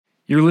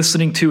You're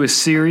listening to a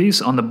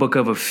series on the book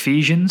of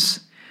Ephesians,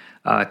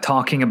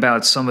 talking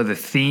about some of the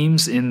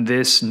themes in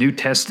this New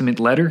Testament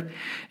letter.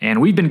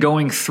 And we've been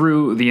going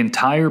through the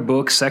entire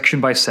book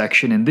section by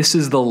section, and this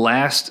is the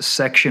last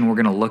section we're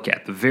going to look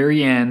at, the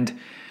very end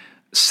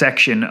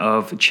section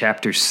of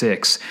chapter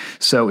 6.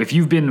 So if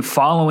you've been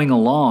following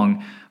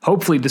along,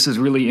 hopefully this has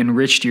really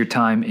enriched your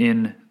time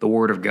in the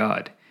Word of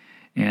God.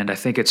 And I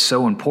think it's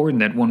so important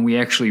that when we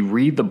actually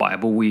read the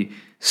Bible, we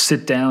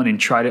sit down and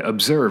try to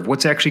observe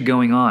what's actually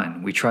going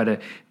on. We try to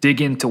dig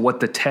into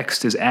what the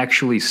text is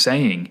actually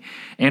saying,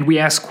 and we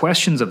ask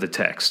questions of the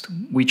text.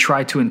 We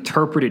try to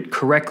interpret it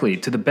correctly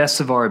to the best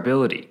of our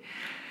ability.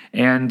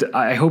 And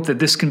I hope that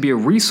this can be a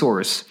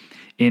resource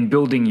in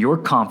building your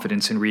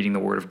confidence in reading the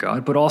Word of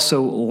God, but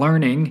also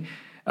learning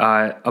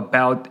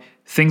about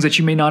things that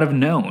you may not have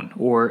known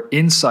or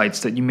insights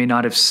that you may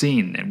not have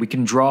seen. And we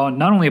can draw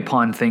not only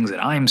upon things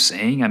that I'm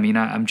saying,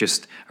 I'm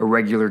just a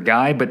regular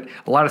guy, but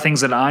a lot of things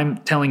that I'm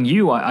telling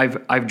you,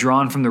 I've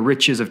drawn from the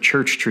riches of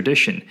church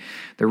tradition,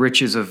 the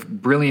riches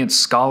of brilliant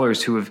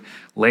scholars who have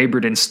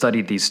labored and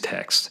studied these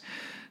texts.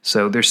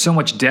 So there's so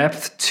much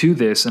depth to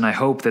this, and I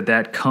hope that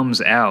that comes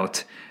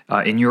out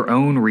in your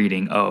own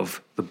reading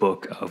of the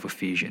book of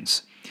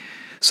Ephesians.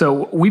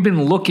 So we've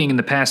been looking in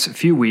the past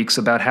few weeks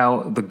about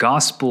how the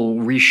gospel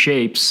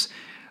reshapes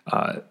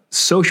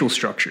social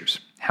structures,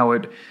 how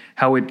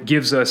it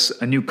gives us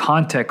a new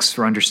context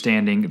for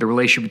understanding the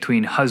relationship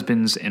between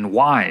husbands and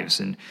wives,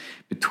 and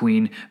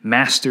between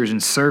masters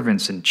and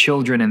servants, and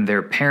children and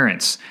their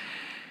parents.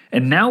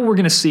 And now we're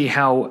going to see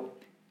how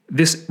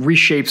this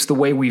reshapes the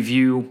way we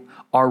view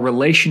our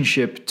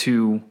relationship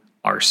to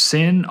our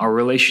sin, our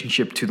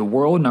relationship to the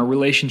world, and our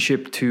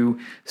relationship to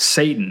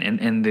Satan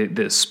and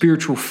the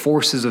spiritual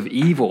forces of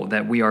evil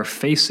that we are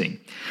facing.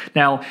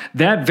 Now,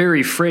 that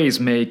very phrase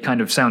may kind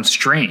of sound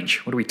strange.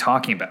 What are we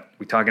talking about? Are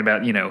we talking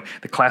about,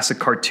 the classic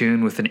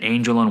cartoon with an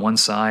angel on one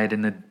side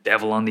and the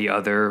devil on the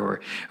other?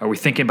 Or are we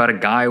thinking about a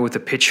guy with a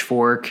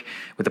pitchfork,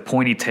 with a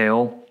pointy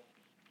tail?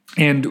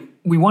 And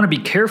we want to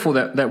be careful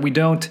that we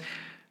don't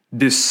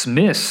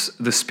dismiss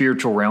the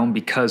spiritual realm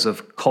because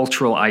of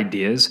cultural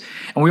ideas.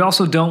 And we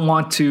also don't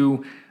want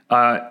to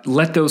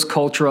let those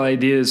cultural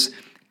ideas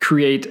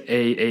create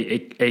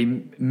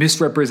a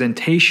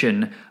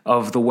misrepresentation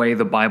of the way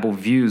the Bible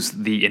views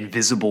the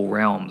invisible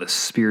realm, the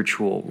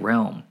spiritual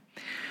realm.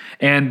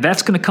 And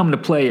that's going to come into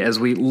play as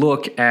we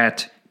look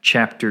at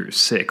chapter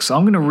 6. So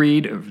I'm going to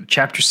read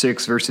chapter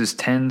 6, verses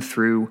 10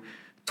 through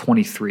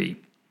 23.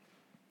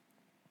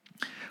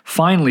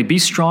 Finally, be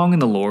strong in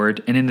the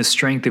Lord and in the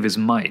strength of his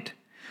might.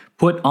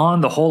 Put on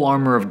the whole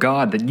armor of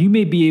God, that you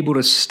may be able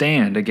to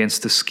stand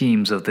against the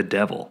schemes of the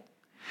devil.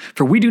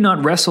 For we do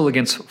not wrestle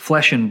against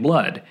flesh and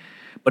blood,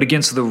 but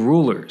against the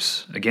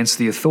rulers, against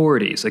the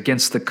authorities,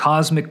 against the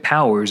cosmic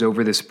powers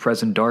over this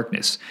present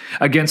darkness,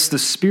 against the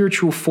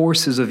spiritual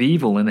forces of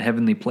evil in the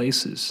heavenly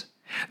places.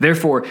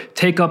 Therefore,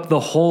 take up the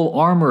whole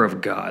armor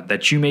of God,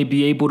 that you may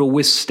be able to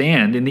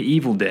withstand in the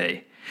evil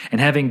day,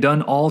 and having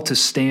done all to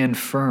stand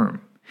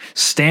firm.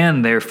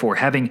 Stand therefore,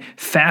 having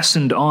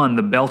fastened on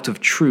the belt of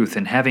truth,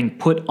 and having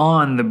put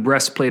on the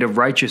breastplate of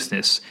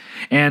righteousness,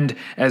 and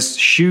as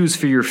shoes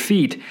for your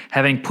feet,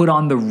 having put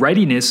on the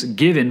readiness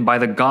given by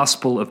the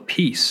gospel of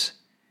peace.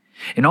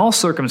 In all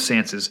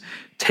circumstances,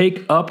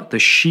 take up the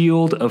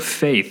shield of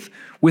faith,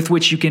 with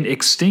which you can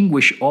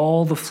extinguish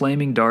all the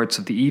flaming darts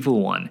of the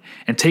evil one,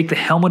 and take the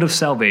helmet of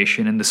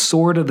salvation and the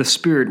sword of the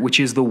Spirit, which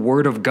is the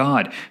word of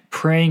God,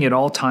 praying at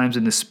all times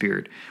in the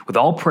Spirit, with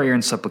all prayer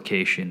and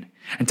supplication.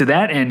 And to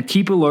that end,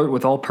 keep alert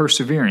with all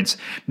perseverance,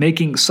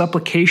 making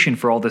supplication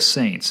for all the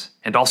saints,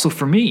 and also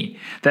for me,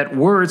 that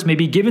words may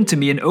be given to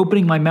me in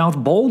opening my mouth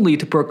boldly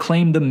to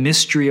proclaim the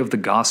mystery of the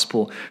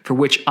gospel, for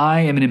which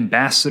I am an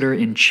ambassador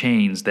in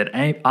chains, that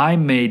I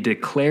may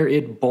declare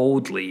it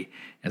boldly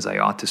as I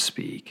ought to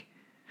speak.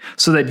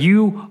 So that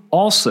you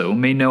also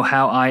may know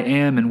how I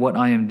am and what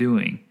I am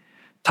doing.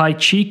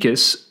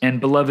 Tychicus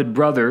and the beloved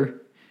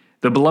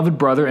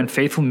brother and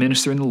faithful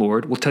minister in the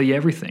Lord, will tell you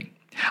everything.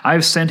 I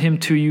have sent him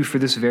to you for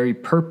this very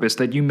purpose,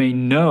 that you may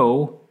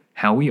know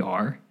how we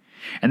are,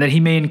 and that he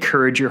may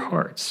encourage your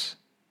hearts.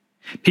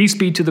 Peace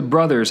be to the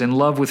brothers, and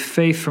love with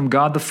faith from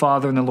God the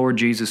Father and the Lord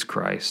Jesus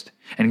Christ.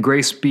 And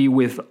grace be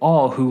with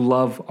all who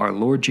love our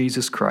Lord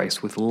Jesus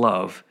Christ with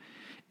love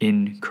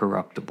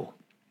incorruptible.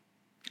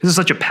 This is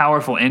such a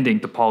powerful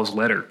ending to Paul's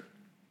letter.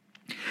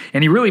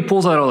 And he really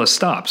pulls out all the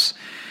stops.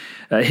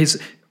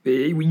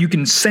 You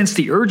can sense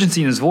the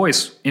urgency in his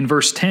voice in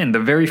verse 10, the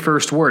very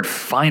first word,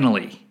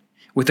 finally,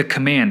 with a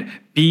command,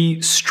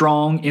 be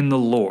strong in the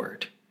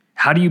Lord.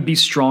 How do you be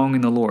strong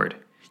in the Lord?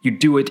 You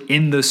do it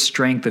in the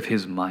strength of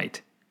his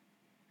might.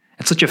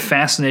 That's such a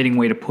fascinating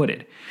way to put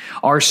it.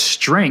 Our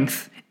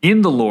strength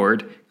in the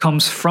Lord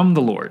comes from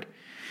the Lord.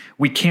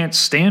 We can't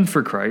stand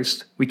for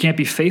Christ, we can't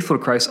be faithful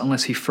to Christ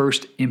unless he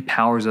first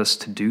empowers us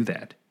to do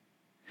that.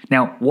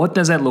 Now, what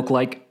does that look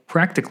like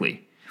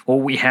practically? Well,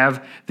 we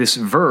have this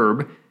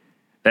verb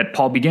that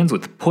Paul begins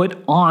with.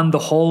 Put on the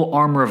whole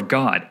armor of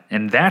God.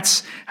 And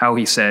that's how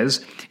he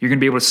says you're going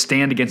to be able to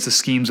stand against the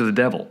schemes of the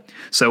devil.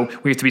 So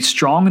we have to be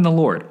strong in the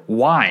Lord.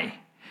 Why?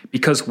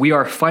 Because we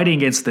are fighting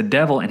against the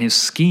devil and his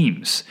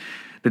schemes.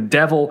 The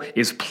devil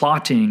is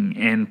plotting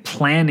and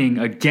planning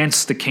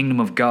against the kingdom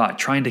of God,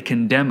 trying to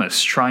condemn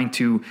us, trying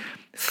to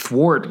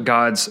thwart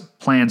God's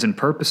plans and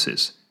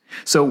purposes.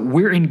 So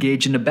we're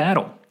engaged in a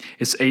battle.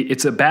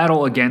 It's a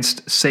battle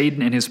against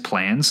Satan and his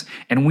plans,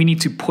 and we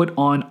need to put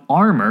on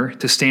armor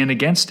to stand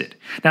against it.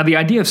 Now, the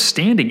idea of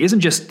standing isn't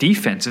just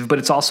defensive, but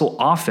it's also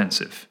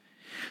offensive.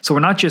 So we're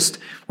not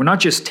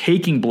just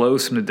taking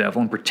blows from the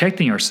devil and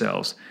protecting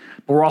ourselves,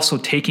 but we're also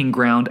taking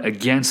ground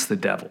against the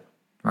devil.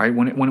 Right?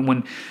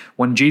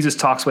 When Jesus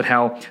talks about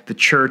how the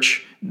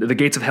church, the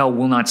gates of hell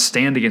will not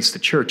stand against the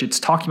church, it's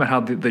talking about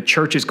how the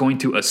church is going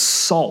to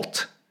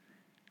assault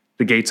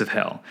the gates of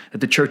hell, that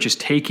the church is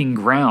taking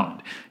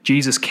ground.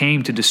 Jesus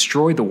came to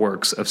destroy the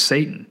works of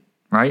Satan,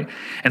 right?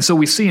 And so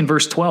we see in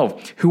verse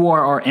 12, who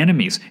are our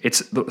enemies?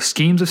 It's the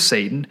schemes of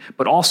Satan,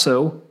 but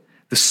also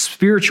the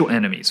spiritual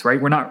enemies, right?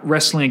 We're not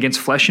wrestling against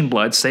flesh and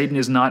blood. Satan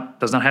does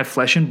not have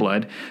flesh and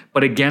blood,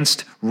 but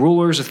against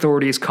rulers,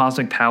 authorities,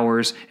 cosmic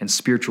powers, and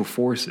spiritual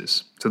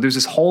forces. So there's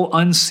this whole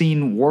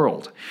unseen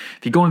world.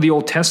 If you go into the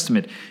Old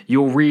Testament,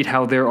 you'll read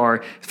how there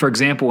are, for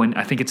example,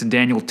 I think it's in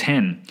Daniel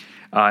 10,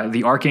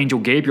 the archangel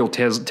Gabriel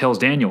tells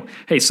Daniel,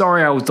 hey,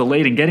 sorry I was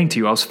delayed in getting to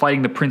you. I was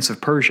fighting the prince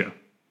of Persia.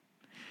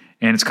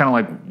 And it's kind of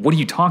like, what are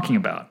you talking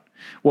about?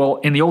 Well,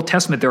 in the Old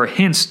Testament, there are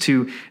hints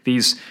to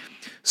these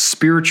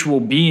spiritual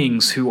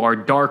beings who are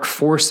dark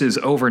forces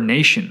over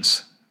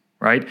nations,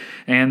 right?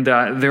 And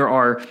there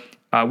are,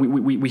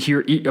 we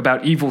hear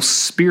about evil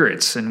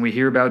spirits, and we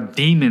hear about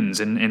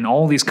demons and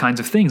all these kinds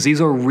of things. These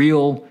are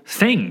real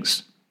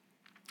things.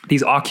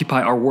 These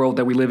occupy our world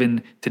that we live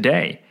in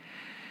today.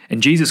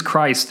 And Jesus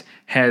Christ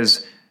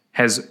has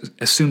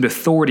assumed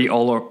authority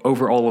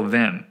over all of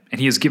them, and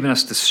he has given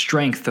us the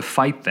strength to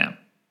fight them.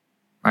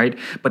 Right?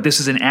 But this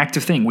is an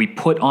active thing. We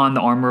put on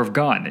the armor of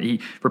God. He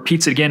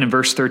repeats it again in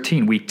verse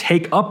 13. We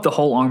take up the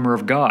whole armor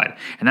of God,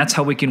 and that's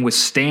how we can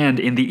withstand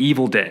in the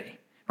evil day,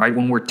 right?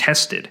 When we're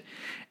tested,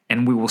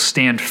 and we will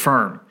stand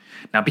firm.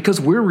 Now, because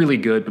we're really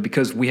good, but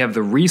because we have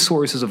the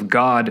resources of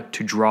God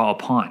to draw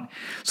upon.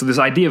 So this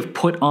idea of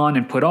put on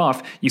and put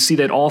off, you see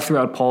that all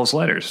throughout Paul's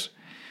letters,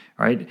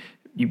 right?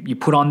 You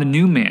put on the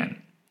new man.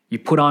 You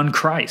put on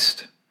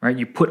Christ, right?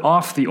 You put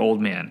off the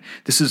old man.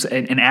 This is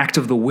an act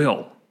of the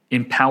will,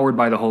 empowered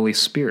by the Holy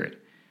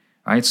Spirit,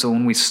 right? So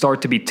when we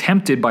start to be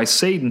tempted by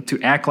Satan to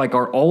act like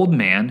our old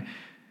man,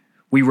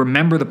 we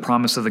remember the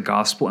promise of the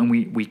gospel, and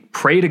we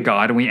pray to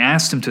God, and we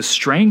ask him to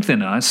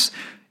strengthen us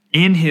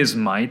in his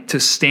might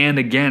to stand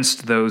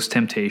against those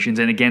temptations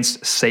and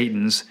against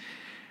Satan's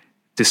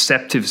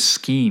deceptive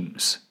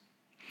schemes.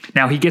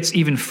 Now he gets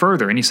even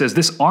further, and he says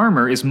this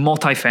armor is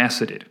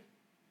multifaceted,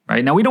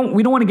 right? Now we don't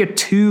want to get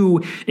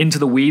too into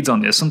the weeds on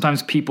this.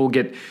 Sometimes people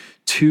get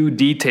too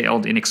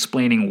detailed in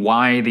explaining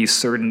why these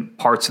certain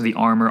parts of the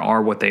armor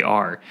are what they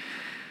are.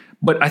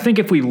 But I think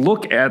if we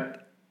look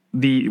at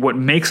what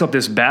makes up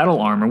this battle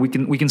armor, we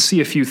can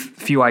see a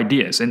few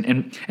ideas.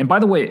 And by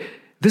the way,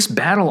 this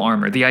battle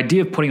armor, the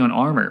idea of putting on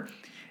armor,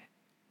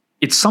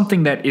 it's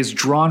something that is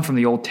drawn from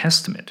the Old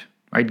Testament,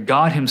 right?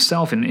 God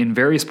himself in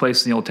various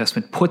places in the Old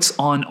Testament puts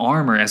on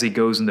armor as he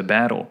goes into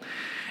battle.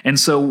 And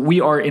so we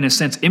are, in a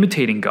sense,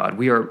 imitating God.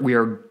 We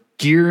are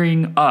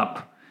gearing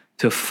up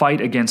to fight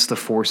against the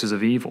forces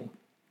of evil.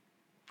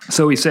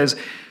 So he says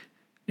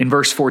in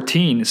verse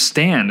 14,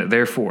 stand,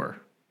 therefore.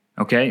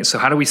 Okay, so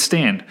how do we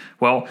stand?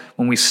 Well,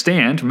 when we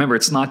stand, remember,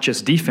 it's not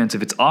just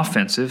defensive, it's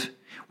offensive.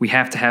 We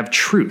have to have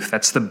truth.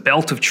 That's the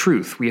belt of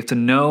truth. We have to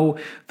know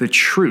the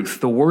truth,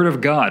 the Word of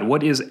God,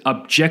 what is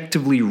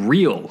objectively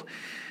real,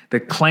 the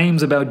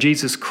claims about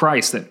Jesus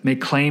Christ that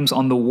make claims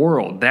on the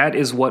world. That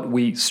is what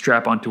we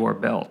strap onto our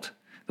belt,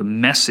 the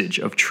message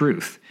of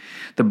truth.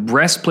 The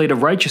breastplate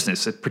of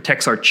righteousness that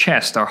protects our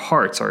chest, our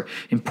hearts, our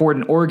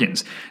important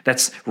organs.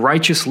 That's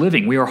righteous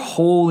living. We are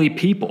holy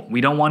people. We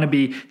don't want to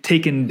be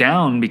taken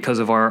down because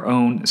of our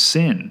own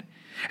sin.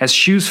 As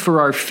shoes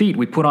for our feet,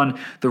 we put on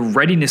the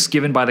readiness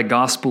given by the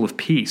gospel of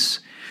peace.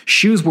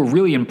 Shoes were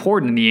really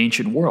important in the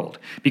ancient world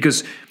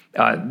because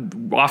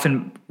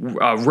often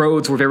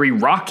roads were very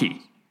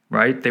rocky,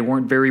 right? They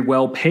weren't very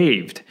well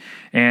paved.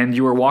 And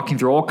you were walking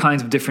through all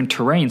kinds of different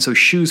terrain. So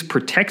shoes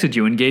protected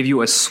you and gave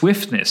you a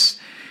swiftness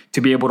to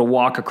be able to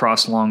walk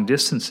across long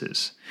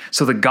distances.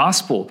 So the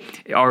gospel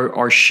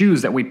are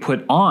shoes that we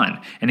put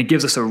on, and it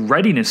gives us a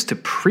readiness to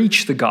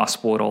preach the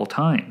gospel at all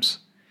times.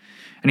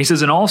 And he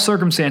says, in all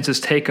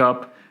circumstances, take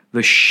up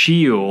the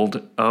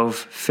shield of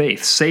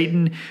faith.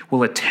 Satan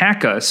will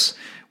attack us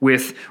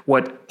with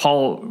what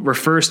Paul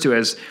refers to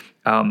as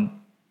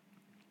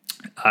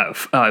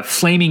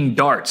flaming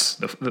darts,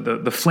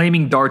 the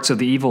flaming darts of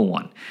the evil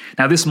one.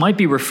 Now, this might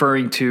be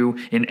referring to,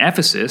 in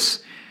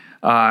Ephesus,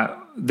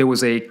 there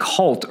was a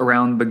cult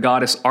around the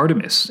goddess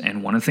Artemis,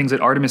 and one of the things that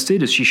Artemis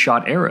did is she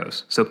shot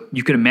arrows. So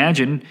you can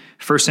imagine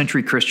first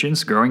century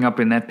Christians growing up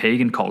in that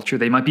pagan culture,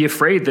 they might be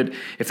afraid that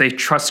if they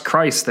trust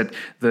Christ, that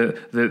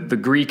the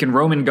Greek and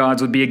Roman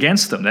gods would be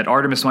against them, that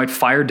Artemis might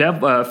fire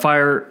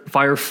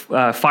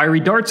fiery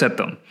darts at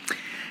them.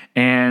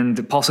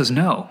 And Paul says,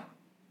 no,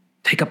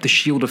 take up the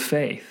shield of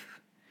faith.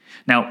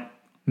 Now,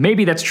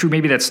 maybe that's true,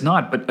 maybe that's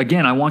not, but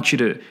again, I want you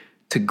to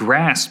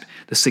grasp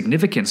the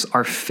significance.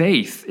 Our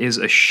faith is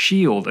a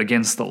shield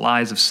against the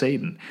lies of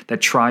Satan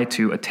that try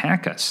to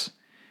attack us,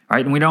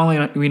 right? And we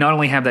not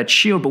only have that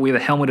shield, but we have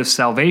the helmet of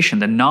salvation,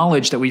 the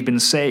knowledge that we've been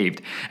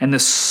saved, and the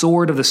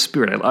sword of the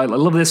Spirit. I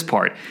love this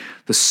part.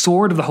 The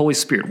sword of the Holy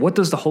Spirit. What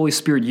does the Holy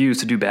Spirit use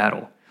to do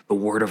battle? The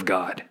Word of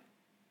God.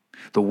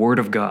 The Word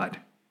of God,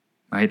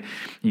 right?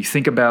 You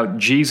think about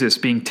Jesus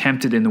being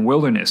tempted in the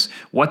wilderness.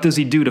 What does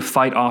he do to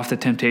fight off the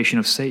temptation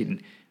of Satan?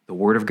 The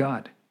Word of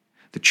God.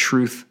 The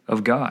truth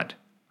of God,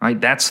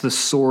 right? That's the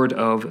sword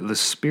of the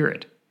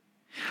Spirit.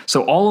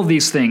 So all of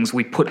these things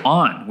we put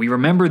on, we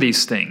remember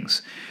these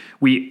things,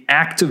 we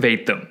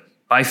activate them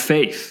by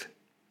faith,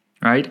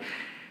 right?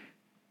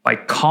 By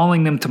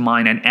calling them to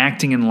mind and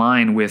acting in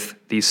line with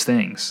these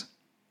things.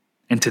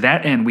 And to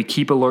that end, we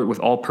keep alert with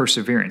all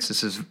perseverance.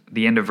 This is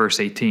the end of verse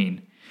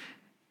 18.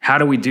 How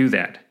do we do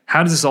that?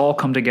 How does this all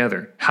come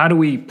together? How do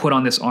we put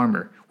on this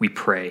armor? We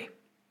pray.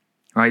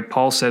 Right?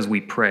 Paul says we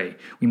pray.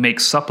 We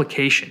make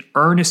supplication,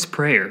 earnest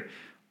prayer,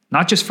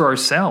 not just for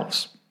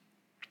ourselves,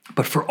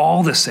 but for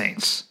all the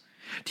saints.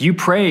 Do you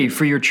pray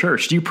for your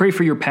church? Do you pray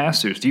for your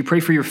pastors? Do you pray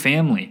for your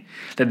family?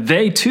 That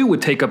they too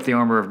would take up the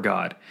armor of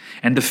God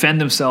and defend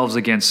themselves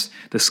against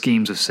the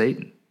schemes of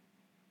Satan.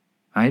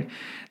 Right?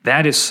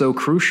 That is so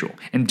crucial.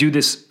 And do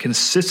this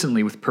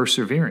consistently with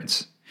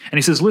perseverance. And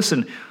he says,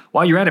 listen,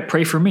 while you're at it,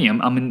 pray for me.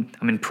 I'm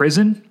in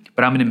prison,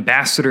 but I'm an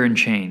ambassador in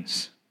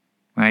chains.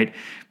 Right?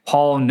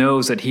 Paul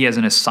knows that he has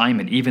an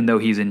assignment, even though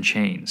he's in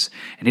chains.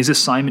 And his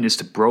assignment is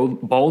to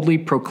boldly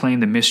proclaim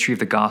the mystery of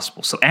the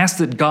gospel. So ask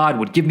that God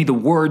would give me the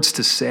words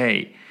to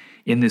say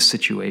in this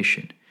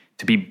situation,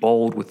 to be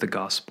bold with the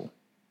gospel,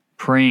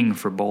 praying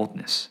for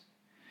boldness.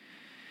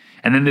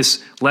 And then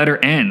this letter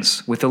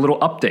ends with a little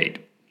update.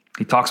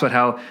 He talks about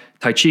how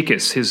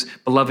Tychicus, his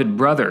beloved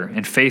brother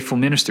and faithful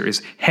minister,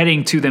 is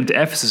heading to them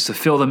to Ephesus to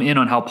fill them in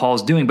on how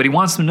Paul's doing. But he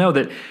wants them to know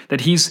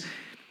that he's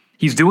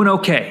doing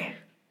okay.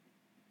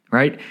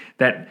 Right?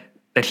 That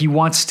he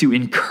wants to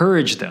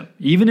encourage them.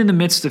 Even in the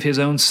midst of his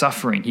own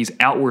suffering, he's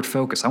outward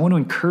focused. I want to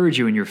encourage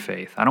you in your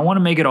faith. I don't want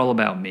to make it all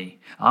about me.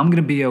 I'm going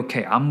to be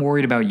okay. I'm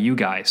worried about you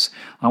guys.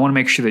 I want to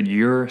make sure that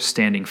you're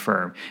standing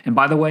firm. And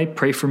by the way,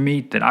 pray for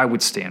me that I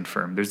would stand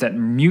firm. There's that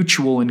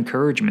mutual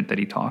encouragement that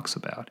he talks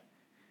about.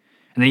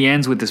 And then he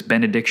ends with this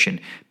benediction,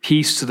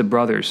 peace to the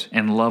brothers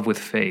and love with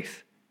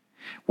faith.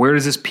 Where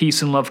does this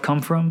peace and love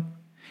come from?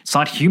 It's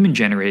not human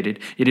generated.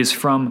 It is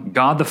from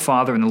God the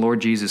Father and the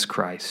Lord Jesus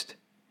Christ.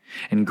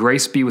 And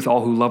grace be with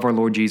all who love our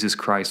Lord Jesus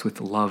Christ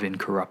with love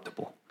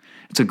incorruptible.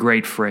 It's a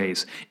great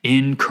phrase,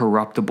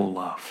 incorruptible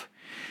love.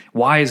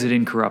 Why is it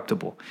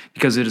incorruptible?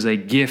 Because it is a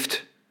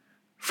gift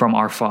from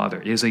our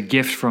Father. It is a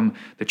gift from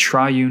the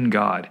triune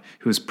God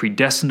who has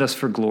predestined us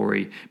for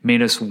glory,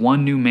 made us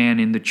one new man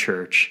in the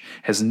church,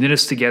 has knit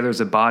us together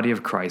as a body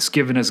of Christ,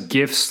 given us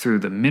gifts through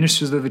the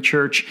ministers of the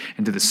church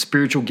and through the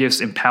spiritual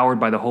gifts empowered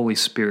by the Holy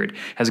Spirit,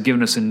 has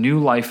given us a new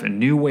life, a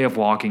new way of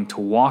walking,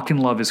 to walk in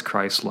love as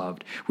Christ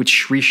loved,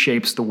 which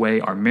reshapes the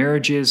way our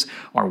marriages,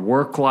 our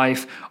work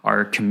life,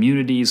 our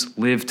communities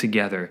live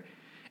together,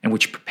 and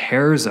which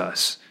prepares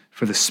us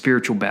for the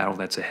spiritual battle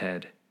that's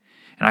ahead.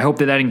 And I hope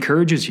that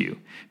encourages you,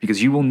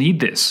 because you will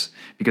need this,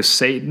 because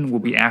Satan will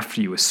be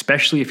after you,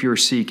 especially if you're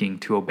seeking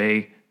to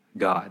obey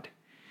God.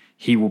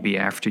 He will be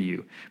after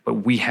you. But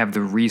we have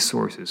the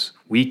resources.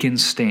 We can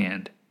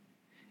stand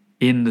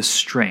in the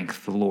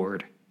strength the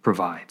Lord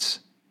provides.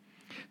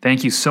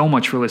 Thank you so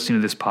much for listening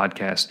to this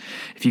podcast.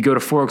 If you go to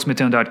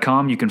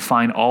fouroaksmidtown.com, you can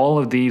find all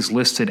of these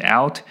listed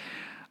out.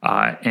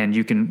 And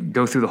you can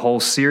go through the whole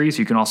series.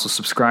 You can also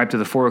subscribe to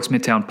the Four Oaks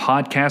Midtown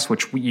podcast,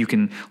 which you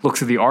can look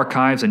through the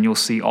archives and you'll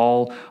see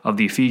all of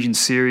the Ephesians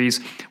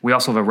series. We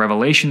also have a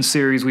Revelation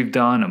series we've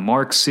done, a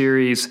Mark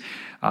series.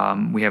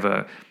 We have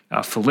a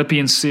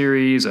Philippians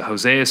series, a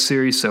Hosea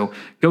series. So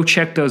go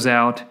check those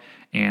out,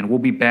 and we'll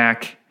be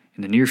back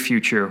in the near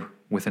future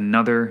with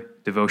another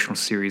devotional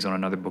series on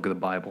another book of the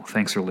Bible.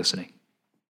 Thanks for listening.